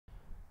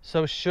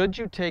So should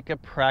you take a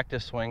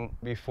practice swing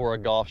before a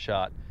golf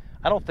shot?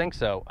 I don't think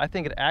so. I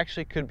think it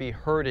actually could be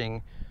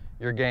hurting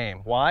your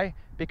game. Why?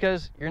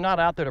 Because you're not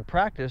out there to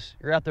practice,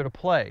 you're out there to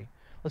play.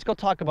 Let's go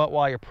talk about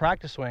why your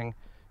practice swing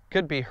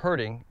could be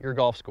hurting your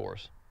golf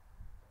scores.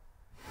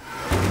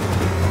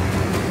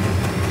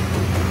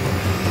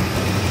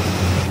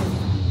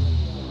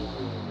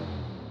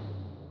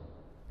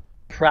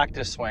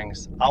 Practice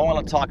swings. I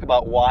want to talk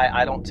about why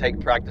I don't take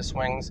practice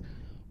swings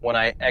when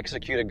I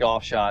execute a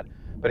golf shot.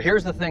 But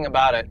here's the thing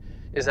about it,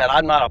 is that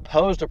I'm not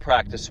opposed to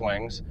practice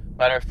swings.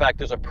 Matter of fact,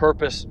 there's a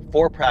purpose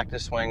for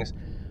practice swings,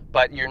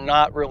 but you're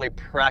not really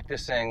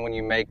practicing when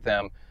you make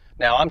them.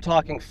 Now I'm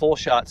talking full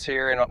shots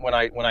here, and when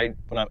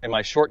I'm in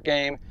my short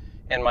game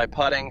and my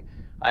putting,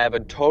 I have a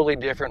totally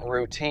different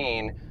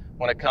routine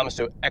when it comes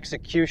to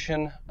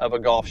execution of a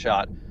golf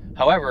shot.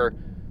 However,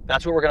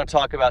 that's what we're going to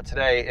talk about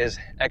today, is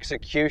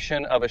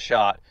execution of a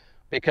shot,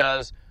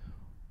 because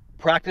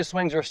practice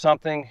swings are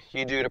something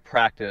you do to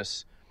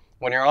practice.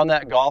 When you're on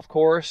that golf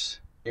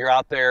course, you're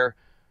out there,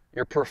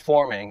 you're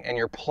performing and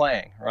you're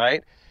playing,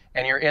 right?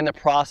 And you're in the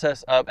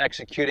process of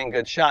executing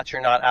good shots.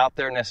 You're not out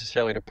there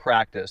necessarily to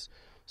practice.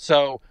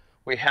 So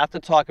we have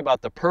to talk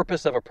about the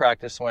purpose of a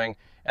practice swing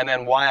and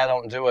then why I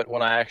don't do it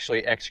when I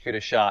actually execute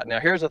a shot. Now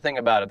here's the thing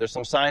about it. There's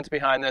some science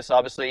behind this.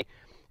 Obviously,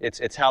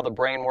 it's how the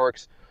brain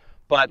works.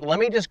 But let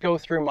me just go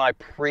through my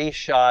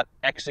pre-shot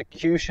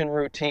execution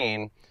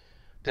routine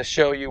to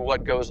show you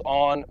what goes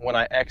on when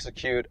I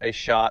execute a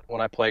shot when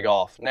I play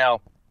golf.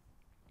 Now,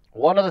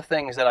 one of the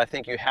things that I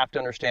think you have to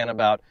understand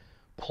about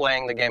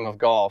playing the game of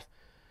golf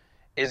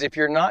is if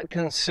you're not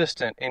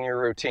consistent in your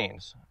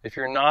routines, if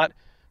you're not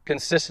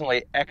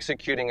consistently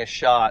executing a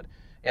shot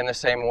in the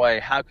same way,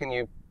 how can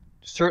you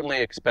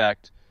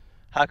expect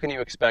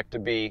to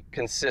be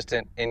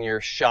consistent in your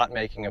shot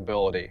making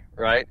ability,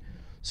 right?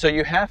 So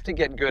you have to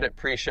get good at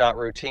pre-shot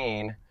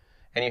routine,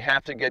 and you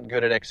have to get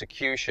good at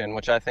execution,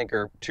 which I think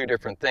are two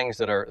different things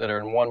that are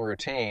in one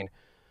routine.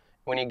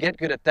 When you get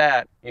good at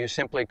that, you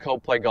simply go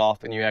play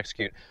golf and you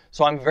execute.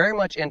 So I'm very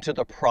much into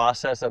the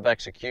process of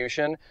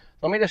execution.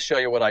 Let me just show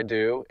you what I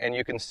do, and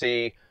you can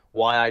see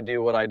why I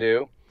do what I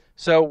do.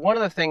 So one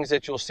of the things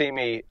that you'll see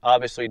me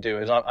obviously do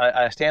is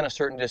I stand a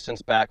certain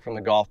distance back from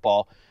the golf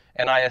ball,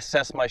 and I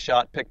assess my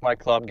shot, pick my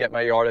club, get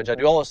my yardage. I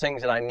do all those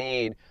things that I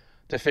need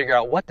to figure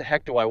out what the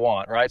heck do I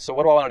want, right? So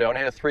what do I want to do? I want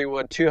to hit a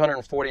 3-wood,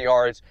 240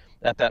 yards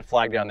at that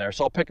flag down there.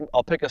 So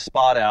I'll pick a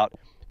spot out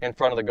in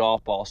front of the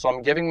golf ball. So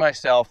I'm giving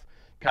myself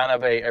kind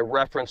of a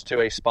reference to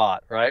a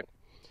spot, right?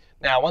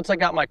 Now, once I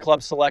got my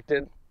club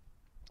selected,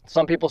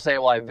 some people say,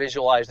 well, I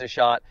visualize the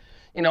shot.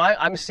 You know,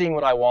 I'm seeing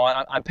what I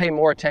want. I pay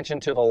more attention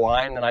to the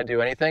line than I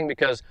do anything,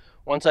 because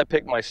once I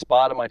pick my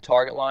spot and my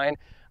target line,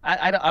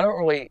 I don't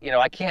really, you know,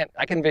 I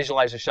can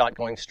visualize a shot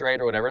going straight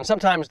or whatever. And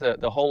sometimes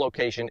the whole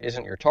location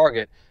isn't your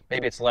target.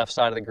 Maybe it's left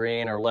side of the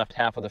green or left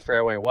half of the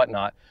fairway or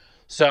whatnot.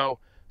 So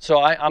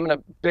I'm going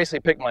to basically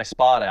pick my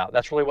spot out.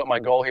 That's really what my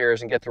goal here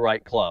is, and get the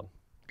right club,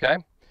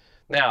 okay?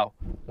 Now,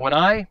 when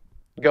I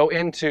go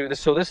into this,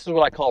 so this is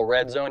what I call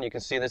red zone. You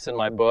can see this in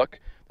my book.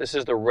 This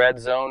is the red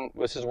zone.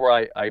 This is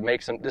where I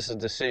make this is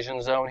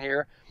decision zone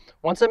here.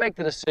 Once I make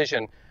the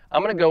decision,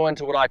 I'm going to go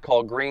into what I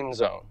call green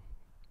zone.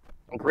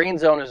 Green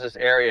zone is this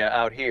area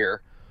out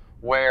here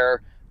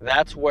where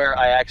that's where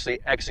I actually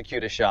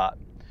execute a shot.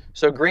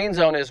 So green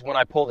zone is when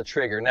I pull the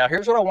trigger. Now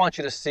here's what I want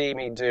you to see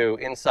me do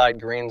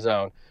inside green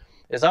zone,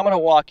 is I'm going to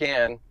walk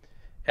in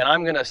and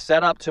I'm going to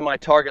set up to my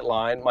target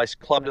line, my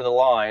club to the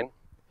line.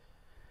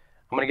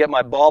 I'm going to get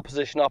my ball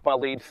position off my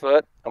lead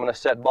foot. I'm going to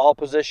set ball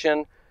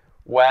position,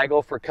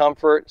 waggle for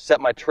comfort,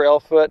 set my trail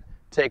foot,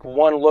 take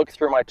one look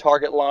through my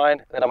target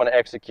line, then I'm going to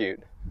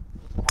execute.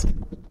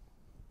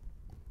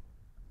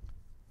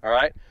 All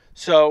right,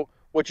 so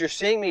what you're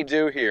seeing me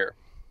do here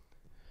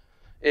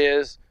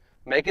is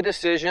make a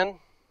decision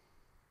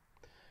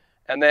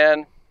and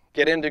then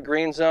get into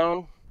green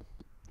zone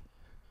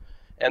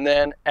and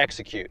then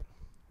execute,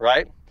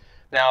 right?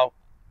 Now,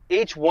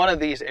 each one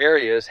of these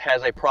areas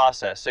has a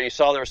process. So you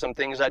saw there were some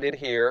things I did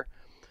here,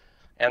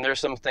 and there's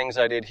some things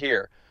I did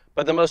here.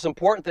 But the most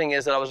important thing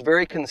is that I was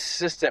very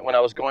consistent when I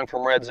was going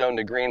from red zone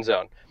to green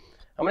zone.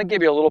 I'm going to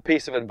give you a little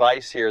piece of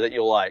advice here that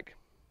you'll like,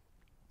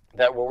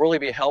 that will really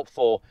be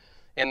helpful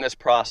in this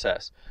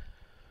process.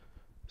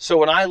 So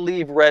when I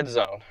leave red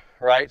zone,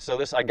 right, so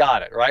this, I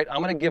got it, right?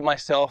 I'm going to give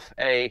myself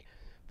a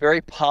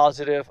very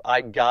positive, I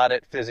got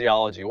it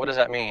physiology. What does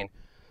that mean?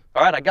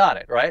 All right, I got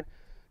it, right?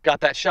 Got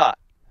that shot.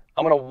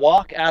 I'm going to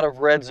walk out of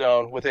red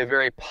zone with a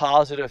very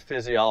positive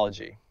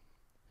physiology.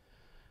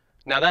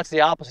 Now that's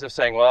the opposite of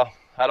saying, well,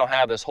 I don't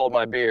have this, hold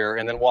my beer,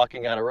 and then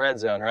walking out of red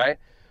zone, right?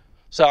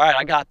 So, all right,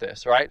 I got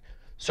this, right?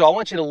 So I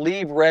want you to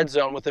leave red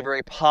zone with a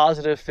very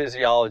positive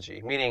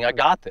physiology, meaning I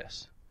got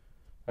this,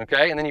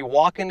 okay? And then you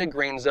walk into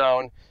green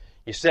zone,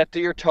 you set to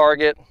your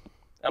target.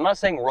 I'm not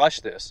saying rush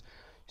this.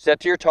 Set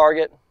to your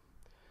target,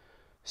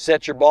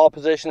 set your ball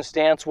position,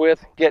 stance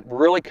width, get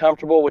really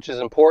comfortable, which is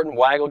important,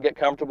 waggle, get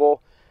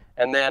comfortable,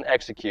 and then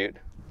execute.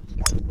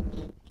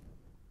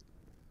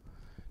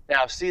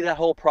 Now, see that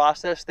whole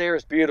process there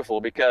is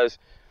beautiful, because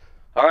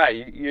All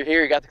right, you're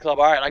here, you got the club,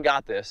 all right, I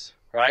got this,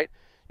 right?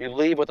 You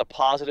leave with a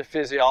positive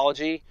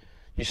physiology.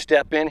 You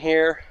step in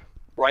here,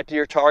 right to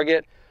your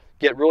target,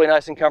 get really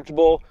nice and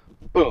comfortable,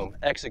 boom,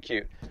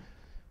 execute.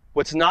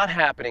 What's not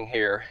happening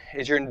here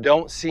is you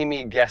don't see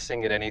me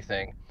guessing at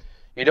anything.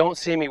 You don't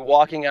see me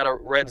walking out of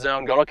red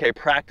zone going, okay,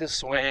 practice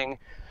swing.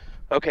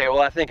 Okay,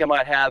 well, I think I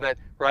might have it,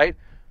 right?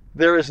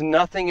 There is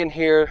nothing in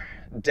here.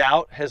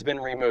 Doubt has been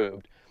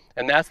removed.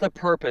 And that's the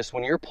purpose.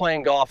 When you're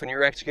playing golf and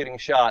you're executing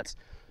shots,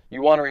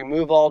 you want to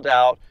remove all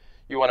doubt.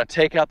 You want to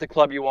take out the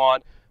club you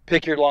want,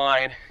 pick your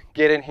line,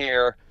 get in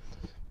here,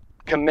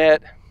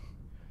 commit,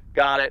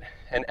 got it,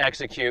 and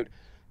execute.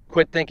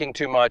 Quit thinking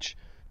too much.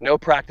 No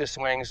practice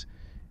swings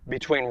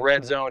between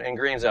red zone and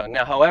green zone.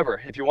 Now, however,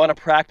 if you want to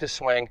practice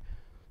swing,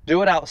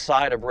 do it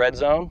outside of red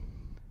zone.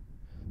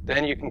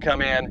 Then you can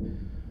come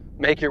in,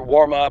 make your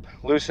warm up,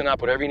 loosen up,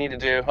 whatever you need to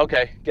do.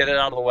 Okay, get it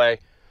out of the way.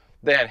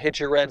 Then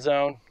hit your red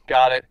zone,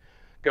 got it.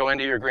 Go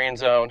into your green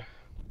zone,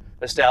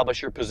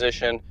 establish your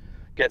position,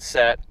 get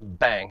set,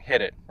 bang,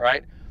 hit it,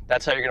 right?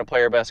 That's how you're going to play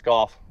your best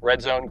golf.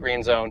 Red zone,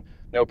 green zone,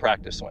 no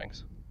practice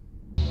swings.